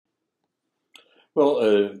Well,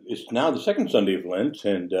 it's now the second Sunday of Lent,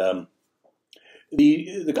 and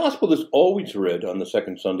the gospel that's always read on the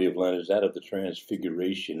second Sunday of Lent is that of the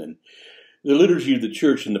Transfiguration. And the liturgy of the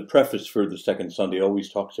church in the preface for the second Sunday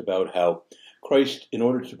always talks about how Christ, in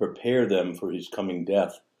order to prepare them for his coming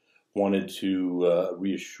death, wanted to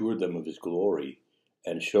reassure them of his glory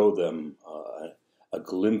and show them a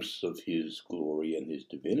glimpse of his glory and his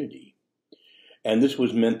divinity. And this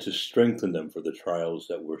was meant to strengthen them for the trials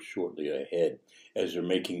that were shortly ahead as they're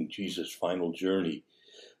making Jesus' final journey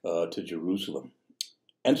to Jerusalem.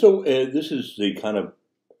 And so this is the kind of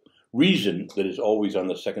reason that is always on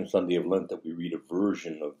the second Sunday of Lent that we read a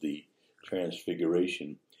version of the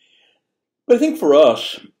Transfiguration. But I think for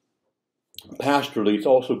us, pastorally, it's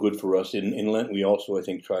also good for us. In Lent, we also, I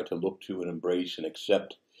think, try to look to and embrace and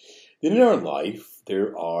accept that in our life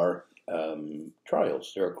there are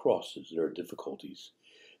trials, there are crosses, there are difficulties.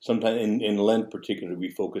 Sometimes in Lent particularly, we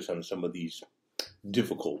focus on some of these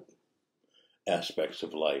difficult aspects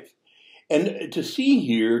of life. And to see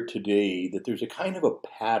here today that there's a kind of a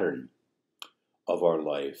pattern of our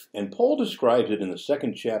life. And Paul describes it in the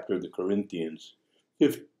second chapter of the Corinthians,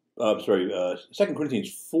 2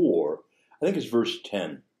 Corinthians 4, I think it's verse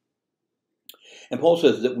 10. And Paul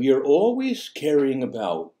says that we are always carrying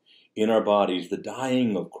about in our bodies the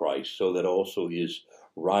dying of Christ, so that also his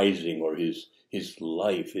rising or his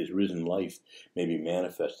life, his risen life, may be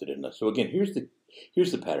manifested in us. So again, here's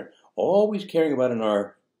the pattern. Always carrying about in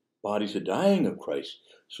our bodies the dying of Christ,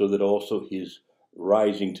 so that also his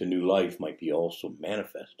rising to new life might be also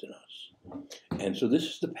manifest in us. And so this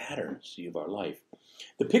is the pattern, see, of our life.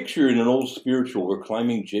 The picture in an old spiritual, we're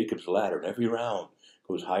climbing Jacob's ladder, and every round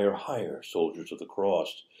goes higher, higher, soldiers of the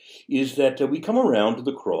cross, is that we come around to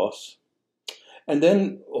the cross, and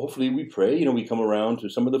then hopefully we pray, we come around to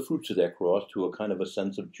some of the fruits of that cross, to a kind of a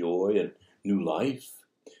sense of joy and new life,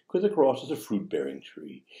 because the cross is a fruit-bearing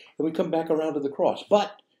tree. And we come back around to the cross,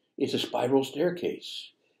 but it's a spiral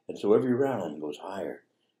staircase, and so every round goes higher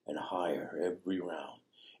and higher, every round,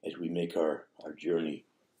 as we make our journey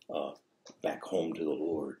back home to the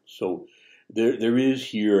Lord. So there is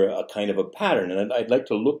here a kind of a pattern, and I'd like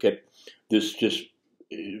to look at this just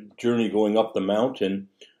journey going up the mountain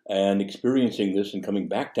and experiencing this and coming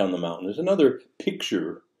back down the mountain. There's another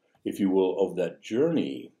picture, if you will, of that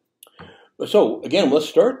journey. So again, let's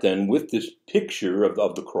start then with this picture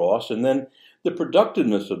of the cross, and then the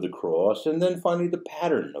productiveness of the cross, and then finally the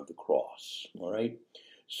pattern of the cross. All right.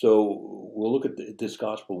 So we'll look at this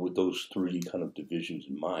gospel with those three kind of divisions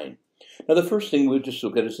in mind. Now, the first thing we'll just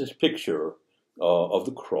look at is this picture of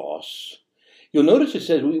the cross. You'll notice it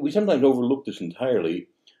says, we sometimes overlook this entirely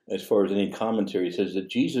as far as any commentary. It says that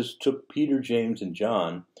Jesus took Peter, James, and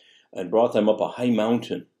John and brought them up a high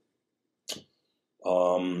mountain.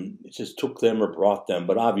 It says took them or brought them,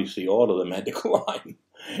 but obviously all of them had to climb.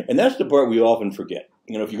 And that's the part we often forget.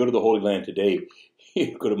 If you go to the Holy Land today,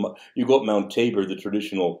 you go up Mount Tabor, the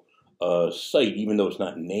traditional site, even though it's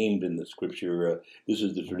not named in the scripture. This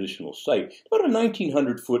is the traditional site. It's about a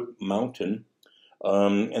 1,900-foot mountain,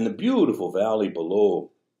 and the beautiful valley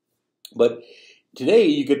below. But today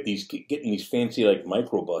you getting these fancy like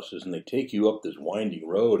microbuses, and they take you up this winding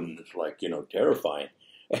road, and it's like terrifying.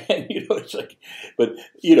 And it's like, but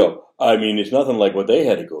it's nothing like what they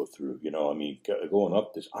had to go through. Going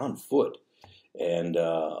up this on foot and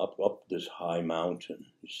up this high mountain,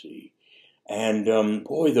 you see. And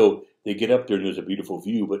boy, though, they get up there and there's a beautiful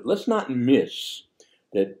view. But let's not miss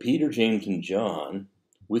that Peter, James, and John,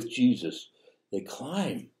 with Jesus, they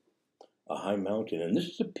climb a high mountain. And this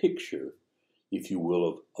is a picture, if you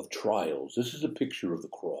will, of trials. This is a picture of the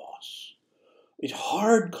cross. It's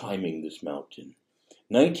hard climbing this mountain.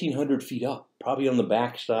 1,900 feet up, probably on the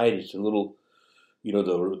backside. It's a little,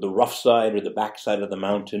 the rough side or the backside of the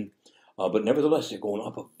mountain. But nevertheless, they're going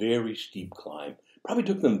up a very steep climb. Probably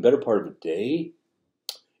took them the better part of a day.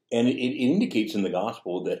 And it indicates in the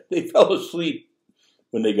gospel that they fell asleep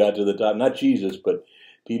when they got to the top. Not Jesus, but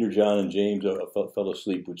Peter, John, and James fell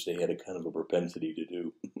asleep, which they had a kind of a propensity to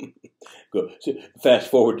do. So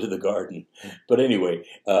fast forward to the garden. But anyway,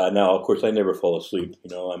 now, of course, I never fall asleep.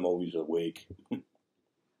 I'm always awake.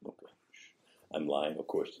 Okay. I'm lying, of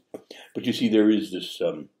course. But you see, there is this,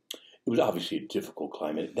 it was obviously a difficult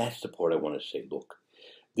climb. And that's the part I want to say. Look,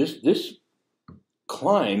 this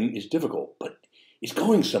climb is difficult, but it's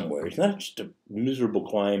going somewhere. It's not just a miserable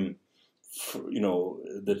climb,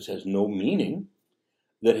 that has no meaning,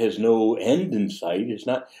 that has no end in sight. It's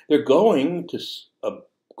not. They're going to a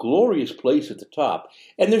glorious place at the top.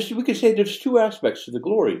 And we could say there's two aspects to the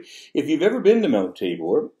glory. If you've ever been to Mount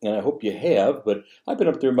Tabor, and I hope you have, but I've been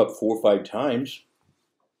up there about 4 or 5 times,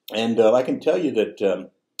 and I can tell you that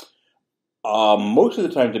Most of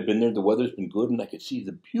the times I've been there, the weather's been good, and I could see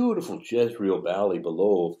the beautiful Jezreel Valley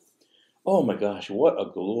below. Oh my gosh, what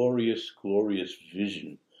a glorious, glorious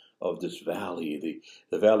vision of this valley,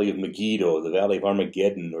 the valley of Megiddo, the valley of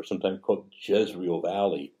Armageddon, or sometimes called Jezreel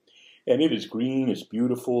Valley. And it is green, it's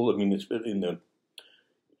beautiful. I mean, it's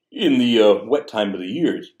in the wet time of the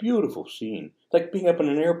year. It's a beautiful scene. It's like being up in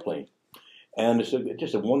an airplane. And it's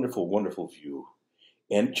just a wonderful, wonderful view.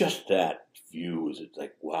 And just that view is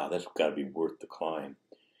like, wow, that's got to be worth the climb.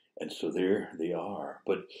 And so there they are.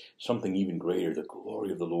 But something even greater, the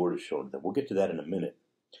glory of the Lord is shown. We'll get to that in a minute.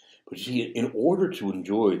 But you see, in order to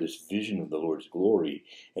enjoy this vision of the Lord's glory,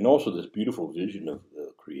 and also this beautiful vision of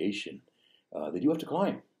the creation, that you have to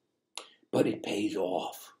climb. But it pays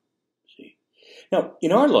off. See? Now,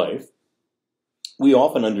 in our life, we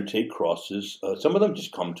often undertake crosses. Some of them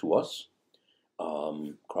just come to us.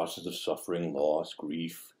 Crosses of suffering, loss,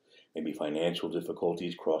 grief, maybe financial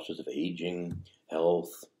difficulties, crosses of aging,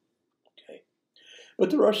 health. Okay. But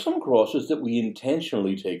there are some crosses that we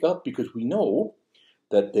intentionally take up because we know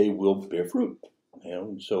that they will bear fruit.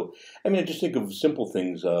 And so, I mean, I just think of simple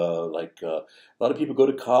things like a lot of people go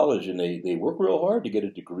to college and they work real hard to get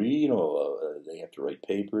a degree. They have to write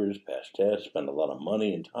papers, pass tests, spend a lot of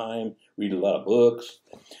money and time, read a lot of books.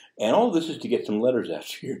 And all this is to get some letters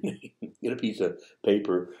after your name. Get a piece of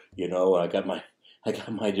paper, I got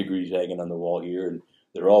my degrees hanging on the wall here, and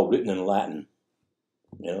they're all written in Latin,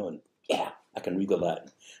 and yeah, I can read the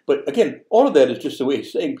Latin. But again, all of that is just a way of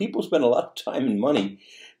saying people spend a lot of time and money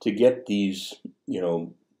to get these,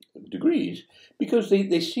 degrees because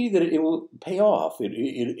they see that it will pay off.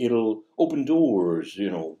 It'll open doors,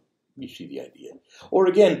 You see the idea. Or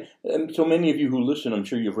again, so many of you who listen, I'm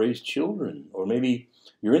sure you've raised children, or maybe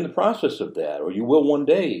you're in the process of that, or you will one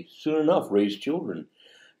day, soon enough, raise children.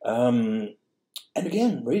 And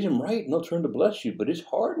again, raise them right, and they'll turn to bless you. But it's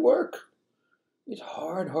hard work. It's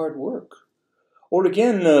hard, hard work. Or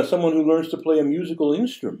again, someone who learns to play a musical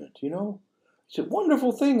instrument, It's a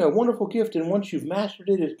wonderful thing, a wonderful gift, and once you've mastered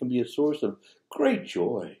it, it can be a source of great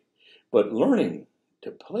joy. But learning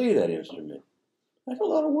to play that instrument, that's a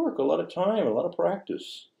lot of work, a lot of time, a lot of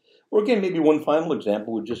practice. Or again, maybe one final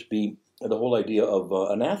example would just be the whole idea of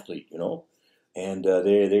an athlete, and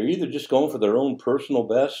they're either just going for their own personal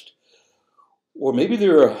best, or maybe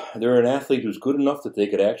they're an athlete who's good enough that they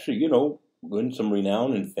could actually, win some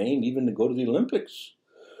renown and fame, even to go to the Olympics.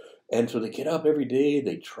 And so they get up every day,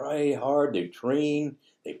 they try hard, they train,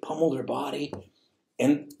 they pummel their body.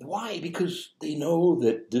 And why? Because they know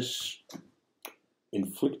that this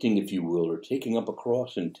inflicting, if you will, or taking up a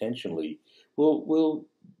cross intentionally will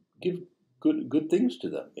give good things to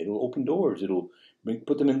them. It'll open doors. It'll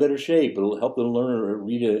put them in better shape. It'll help them learn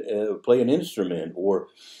or play an instrument, or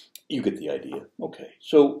you get the idea. Okay,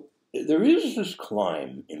 so there is this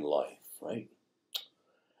climb in life, right?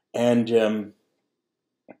 And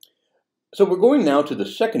so we're going now to the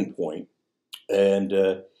second point, and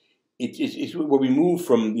it's where we move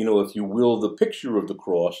from, if you will, the picture of the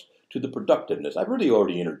cross to the productiveness. I've really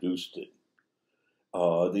already introduced it.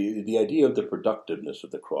 The idea of the productiveness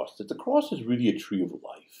of the cross, that the cross is really a tree of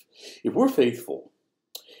life. If we're faithful,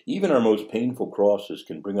 even our most painful crosses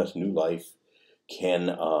can bring us new life,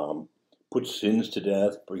 can put sins to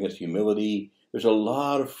death, bring us humility. There's a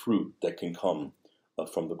lot of fruit that can come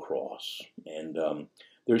from the cross. And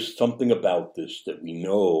there's something about this that we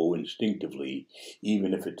know instinctively,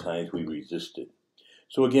 even if at times we resist it.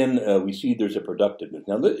 So again, we see there's a productiveness.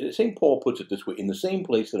 Now, St. Paul puts it this way, in the same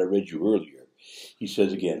place that I read you earlier. He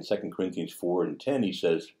says again, 2 Corinthians 4:10, he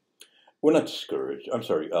says, we're not discouraged. I'm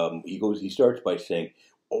sorry, he starts by saying,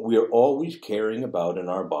 we are always carrying about in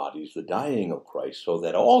our bodies the dying of Christ, so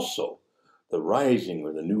that also the rising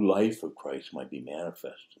or the new life of Christ might be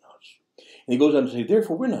manifest in us. And he goes on to say,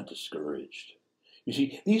 therefore, we're not discouraged. You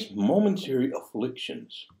see, these momentary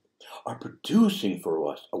afflictions are producing for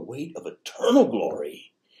us a weight of eternal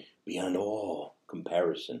glory beyond all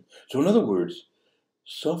comparison. So in other words,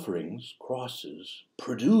 sufferings, crosses,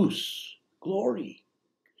 produce glory.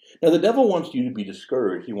 Now the devil wants you to be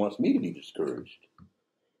discouraged. He wants me to be discouraged.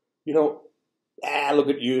 Look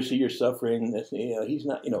at you, see you're suffering. He's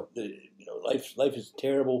not, life is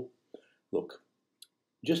terrible. Look,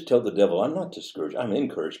 just tell the devil, I'm not discouraged. I'm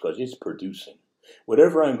encouraged because it's producing.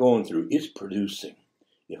 Whatever I'm going through, it's producing.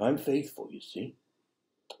 If I'm faithful, you see.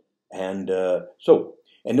 And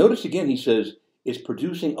and notice again, he says, it's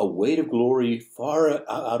producing a weight of glory far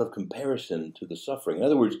out of comparison to the suffering. In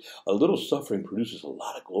other words, a little suffering produces a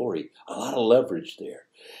lot of glory, a lot of leverage there.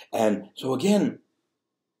 And so again,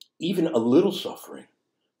 even a little suffering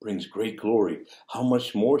brings great glory. How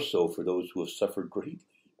much more so for those who have suffered greatly?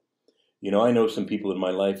 I know some people in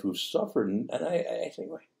my life who've suffered, and I think,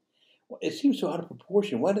 well, it seems so out of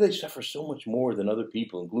proportion. Why do they suffer so much more than other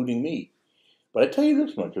people, including me? But I tell you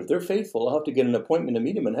this much, if they're faithful, I'll have to get an appointment to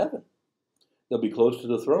meet them in heaven. They'll be close to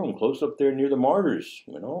the throne, close up there near the martyrs,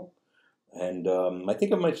 And I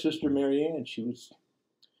think of my sister Mary Ann. She was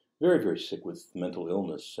very, very sick with mental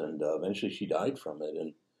illness, and eventually she died from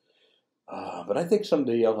it. But I think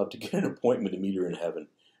someday I'll have to get an appointment to meet her in heaven,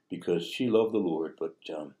 because she loved the Lord, but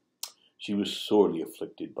she was sorely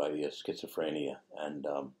afflicted by schizophrenia. And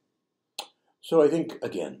so I think,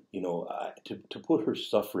 again, to put her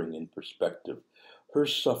suffering in perspective, her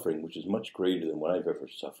suffering, which is much greater than what I've ever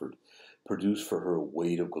suffered, produced for her a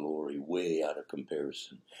weight of glory way out of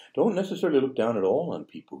comparison. Don't necessarily look down at all on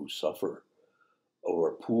people who suffer or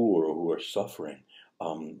are poor or who are suffering.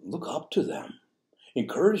 Look up to them.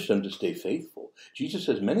 Encourage them to stay faithful. Jesus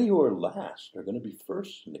says many who are last are going to be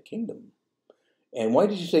first in the kingdom. And why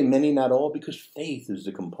did he say many, not all? Because faith is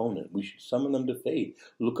the component. We should summon them to faith.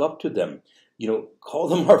 Look up to them. Call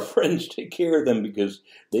them our friends. Take care of them, because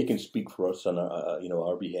they can speak for us on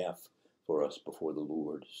our behalf for us before the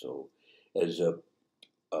Lord. So, as a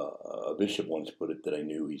bishop once put it that I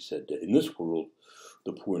knew, he said, in this world,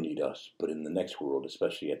 the poor need us, but in the next world,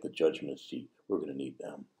 especially at the judgment seat, we're going to need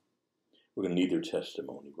them. We're going to need their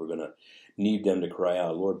testimony. We're going to need them to cry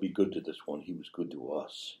out, Lord, be good to this one. He was good to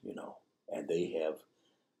us, And the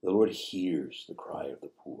Lord hears the cry of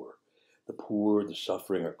the poor. The poor, the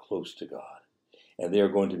suffering are close to God. And they are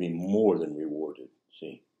going to be more than rewarded.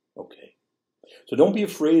 See? Okay. So don't be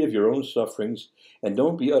afraid of your own sufferings, and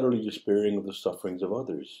don't be utterly despairing of the sufferings of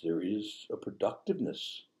others. There is a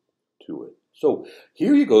productiveness to it. So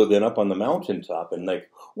here you go then up on the mountaintop, and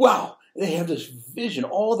wow, they have this vision.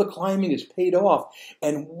 All the climbing is paid off.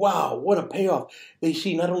 And wow, what a payoff. They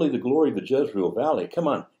see not only the glory of the Jezreel Valley. Come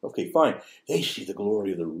on. Okay, fine. They see the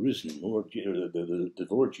glory of the risen Lord, the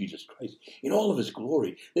Lord Jesus Christ in all of his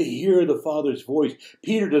glory. They hear the Father's voice.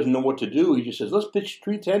 Peter doesn't know what to do. He just says, let's pitch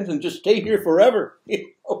 3 tents and just stay here forever. It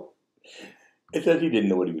says he didn't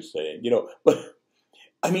know what he was saying, but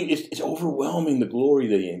I mean, it's overwhelming, the glory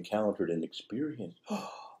they encountered and experienced.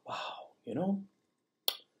 Oh, wow,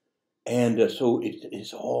 And so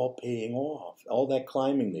it's all paying off, all that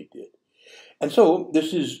climbing they did. And so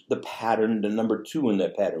this is the pattern, the number 2 in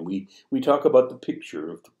that pattern. We talk about the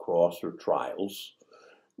picture of the cross or trials.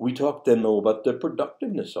 We talk then, though, about the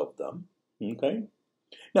productiveness of them. Okay?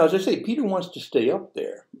 Now, as I say, Peter wants to stay up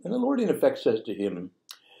there. And the Lord, in effect, says to him,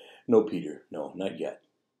 no, Peter, no, not yet.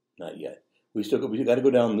 Not yet. We've got to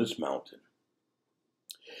go down this mountain.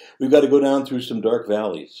 We've got to go down through some dark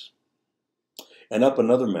valleys and up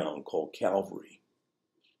another mountain called Calvary.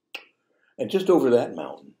 And just over that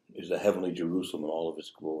mountain is the heavenly Jerusalem in all of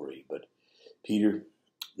its glory. But Peter,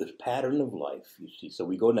 this pattern of life, you see. So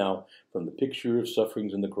we go now from the picture of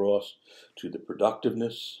sufferings in the cross to the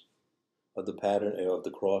productiveness of the pattern of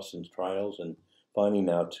the cross and trials, and finally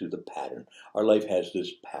now to the pattern. Our life has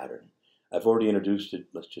this pattern. I've already introduced it.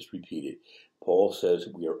 Let's just repeat it. Paul says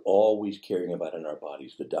we are always caring about in our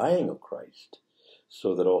bodies the dying of Christ,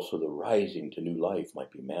 so that also the rising to new life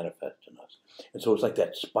might be manifest in us. And so it's like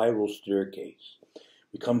that spiral staircase.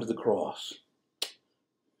 We come to the cross.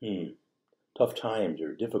 Tough times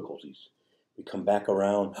or difficulties. We come back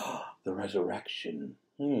around the resurrection.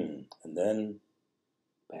 And then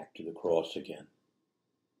back to the cross again.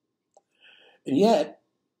 And yet,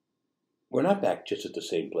 we're not back just at the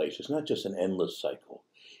same place. It's not just an endless cycle.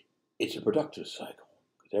 It's a productive cycle.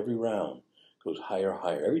 Because every round goes higher,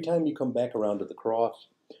 higher. Every time you come back around to the cross,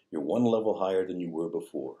 you're one level higher than you were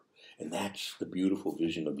before. And that's the beautiful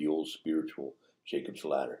vision of the old spiritual Jacob's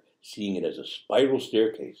ladder. Seeing it as a spiral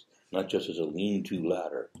staircase, not just as a lean-to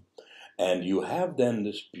ladder. And you have then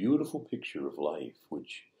this beautiful picture of life,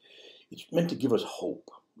 which it's meant to give us hope.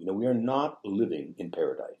 We are not living in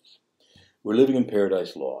paradise. We're living in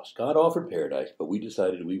paradise lost. God offered paradise, but we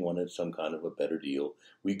decided we wanted some kind of a better deal.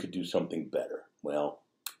 We could do something better. Well,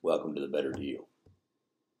 welcome to the better deal.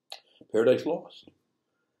 Paradise lost.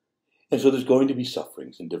 And so there's going to be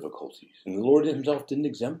sufferings and difficulties. And the Lord himself didn't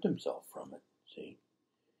exempt himself from it, see?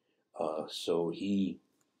 So he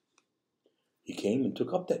came and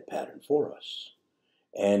took up that pattern for us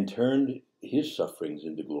and turned his sufferings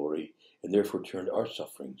into glory, and therefore turned our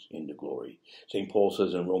sufferings into glory. St. Paul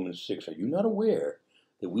says in Romans 6, are you not aware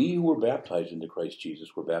that we who were baptized into Christ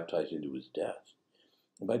Jesus were baptized into his death?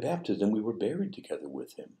 And by baptism we were buried together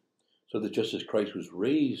with him, so that just as Christ was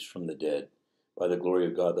raised from the dead by the glory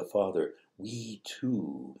of God the Father, we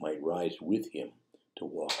too might rise with him to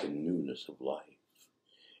walk in newness of life.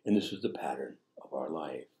 And this is the pattern of our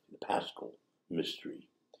life, the Paschal mystery.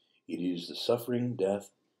 It is the suffering,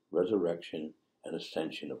 death, resurrection, and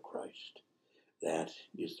ascension of Christ. That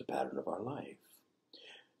is the pattern of our life.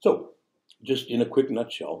 So, just in a quick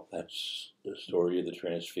nutshell, that's the story of the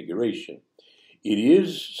Transfiguration. It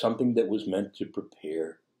is something that was meant to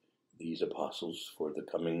prepare these apostles for the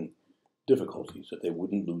coming difficulties, that they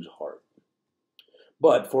wouldn't lose heart.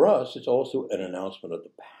 But for us, it's also an announcement of the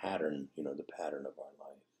pattern, the pattern of our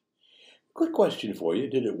life. Good question for you.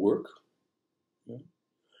 Did it work? Yeah.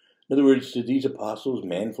 In other words, did these apostles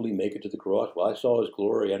manfully make it to the cross? Well, I saw his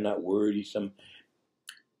glory. I'm not worried.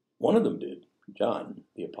 One of them did. John,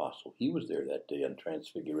 the apostle. He was there that day on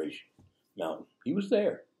Transfiguration Mountain. He was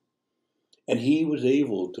there. And he was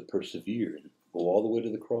able to persevere and go all the way to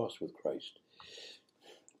the cross with Christ.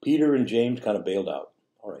 Peter and James kind of bailed out.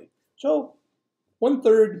 All right. So,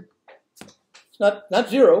 1/3. It's not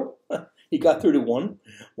zero. He got through to one.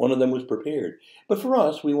 One of them was prepared. But for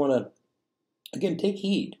us, we want to, again, take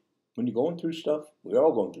heed. When you're going through stuff, we're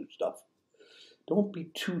all going through stuff. Don't be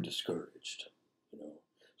too discouraged.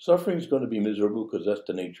 Suffering is going to be miserable because that's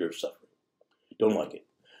the nature of suffering. Don't like it.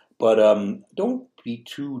 But don't be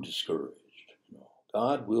too discouraged.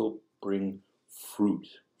 God will bring fruit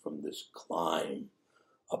from this climb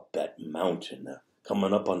up that mountain,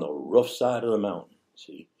 coming up on the rough side of the mountain,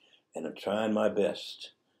 see? And I'm trying my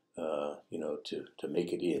best, to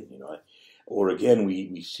make it in, Or again,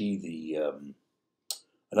 we see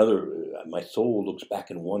my soul looks back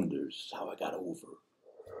and wonders how I got over.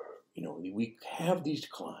 We have these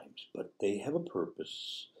climbs, but they have a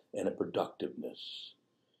purpose and a productiveness.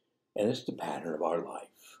 And it's the pattern of our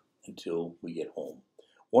life until we get home.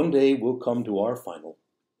 One day we'll come to our final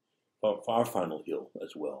hill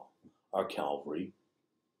as well, our Calvary,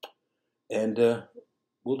 and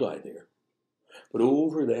we'll die there. But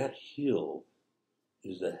over that hill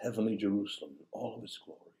is the heavenly Jerusalem in all of its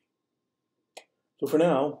glory. So for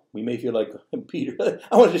now, we may feel like, Peter,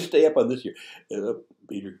 I want to just stay up on this here.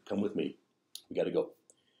 Peter, come with me. We got to go.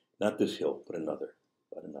 Not this hill, but another.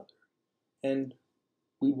 And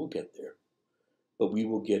we will get there. But we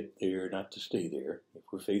will get there not to stay there. If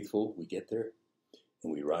we're faithful, we get there,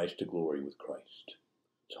 and we rise to glory with Christ.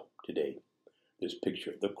 So today, this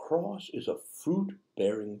picture. The cross is a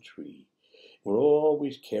fruit-bearing tree. We're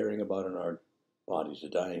always caring about in our bodies the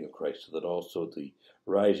dying of Christ, so that also the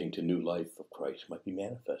rising to new life of Christ might be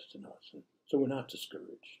manifest in us. And so we're not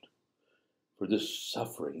discouraged. For this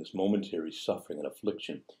suffering, this momentary suffering and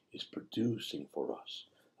affliction is producing for us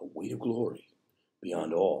a weight of glory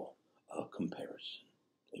beyond all comparison.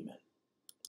 Amen.